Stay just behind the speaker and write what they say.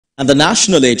And the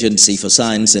National Agency for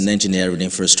Science and Engineering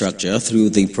Infrastructure,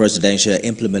 through the Presidential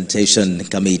Implementation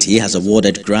Committee, has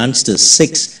awarded grants to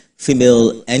 6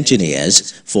 female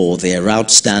engineers for their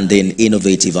outstanding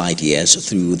innovative ideas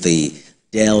through the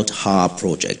Delta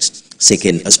project.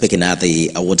 Speaking at the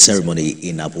award ceremony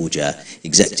in Abuja,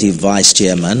 Executive Vice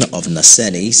Chairman of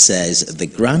NASENI says the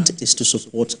grant is to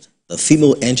support the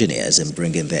female engineers in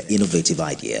bringing their innovative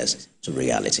ideas to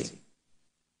reality.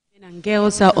 And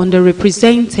girls are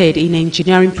underrepresented in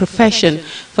engineering profession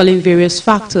following various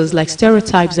factors like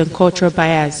stereotypes and cultural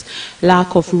bias,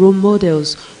 lack of role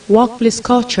models, workplace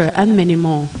culture, and many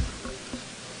more.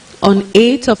 On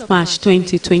 8th of March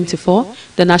 2024,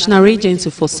 the National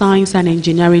Agency for Science and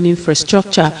Engineering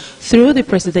Infrastructure, through the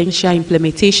Presidential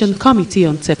Implementation Committee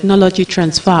on Technology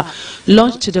Transfer,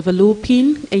 launched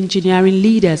Developing Engineering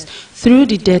Leaders through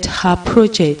the DET-HAR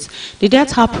project. The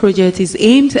DET-HAR project is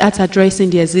aimed at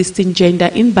addressing the existing gender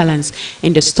imbalance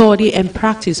in the study and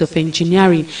practice of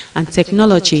engineering and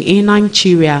technology in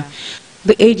Nigeria.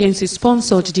 The agency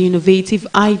sponsored the innovative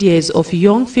ideas of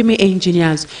young female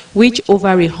engineers, which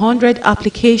over 100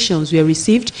 applications were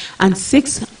received and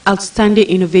 6 outstanding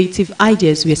innovative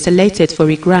ideas were selected for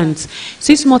a grant.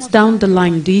 6 months down the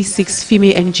line, these 6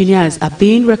 female engineers are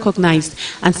being recognized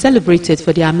and celebrated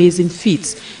for their amazing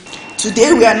feats.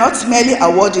 Today, we are not merely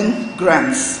awarding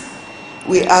grants.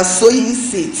 We are sowing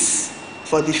seeds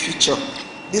for the future.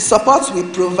 The support we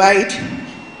provide,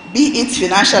 be it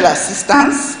financial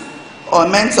assistance or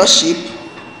mentorship,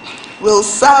 will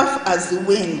serve as the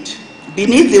wind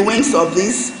beneath the wings of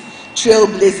these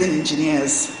trailblazing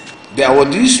engineers. The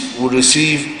awardees will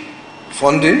receive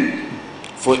funding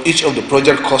for each of the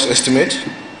project cost estimate.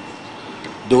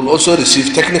 They will also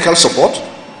receive technical support,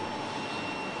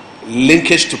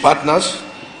 linkage to partners,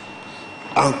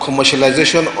 and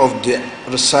commercialization of the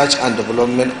research and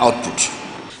development output.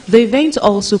 The event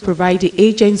also provided the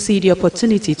agency the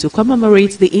opportunity to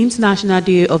commemorate the International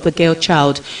Day of the Girl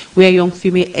Child, where young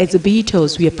female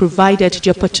exhibitors were provided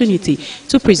the opportunity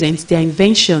to present their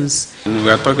inventions. We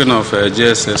are talking of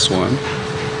JSS 1,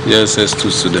 JSS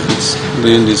 2 students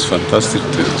doing these fantastic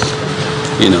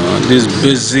things. You know, this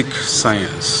basic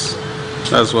science.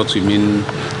 That's what we mean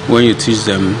when you teach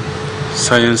them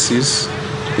sciences,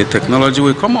 the technology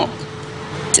will come up.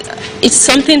 It's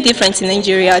something different in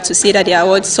Nigeria to see that they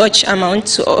award such amount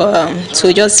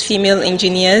to just female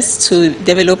engineers to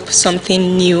develop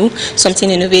something new,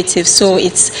 something innovative. So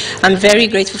I'm very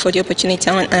grateful for the opportunity,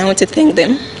 and I want to thank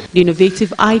them. The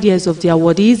innovative ideas of the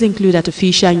awardees include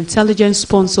artificial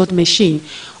intelligence-sponsored machine,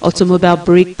 automobile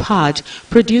brake pad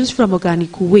produced from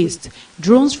organic waste,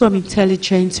 drones from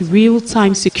intelligent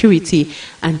real-time security,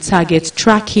 and target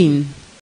tracking.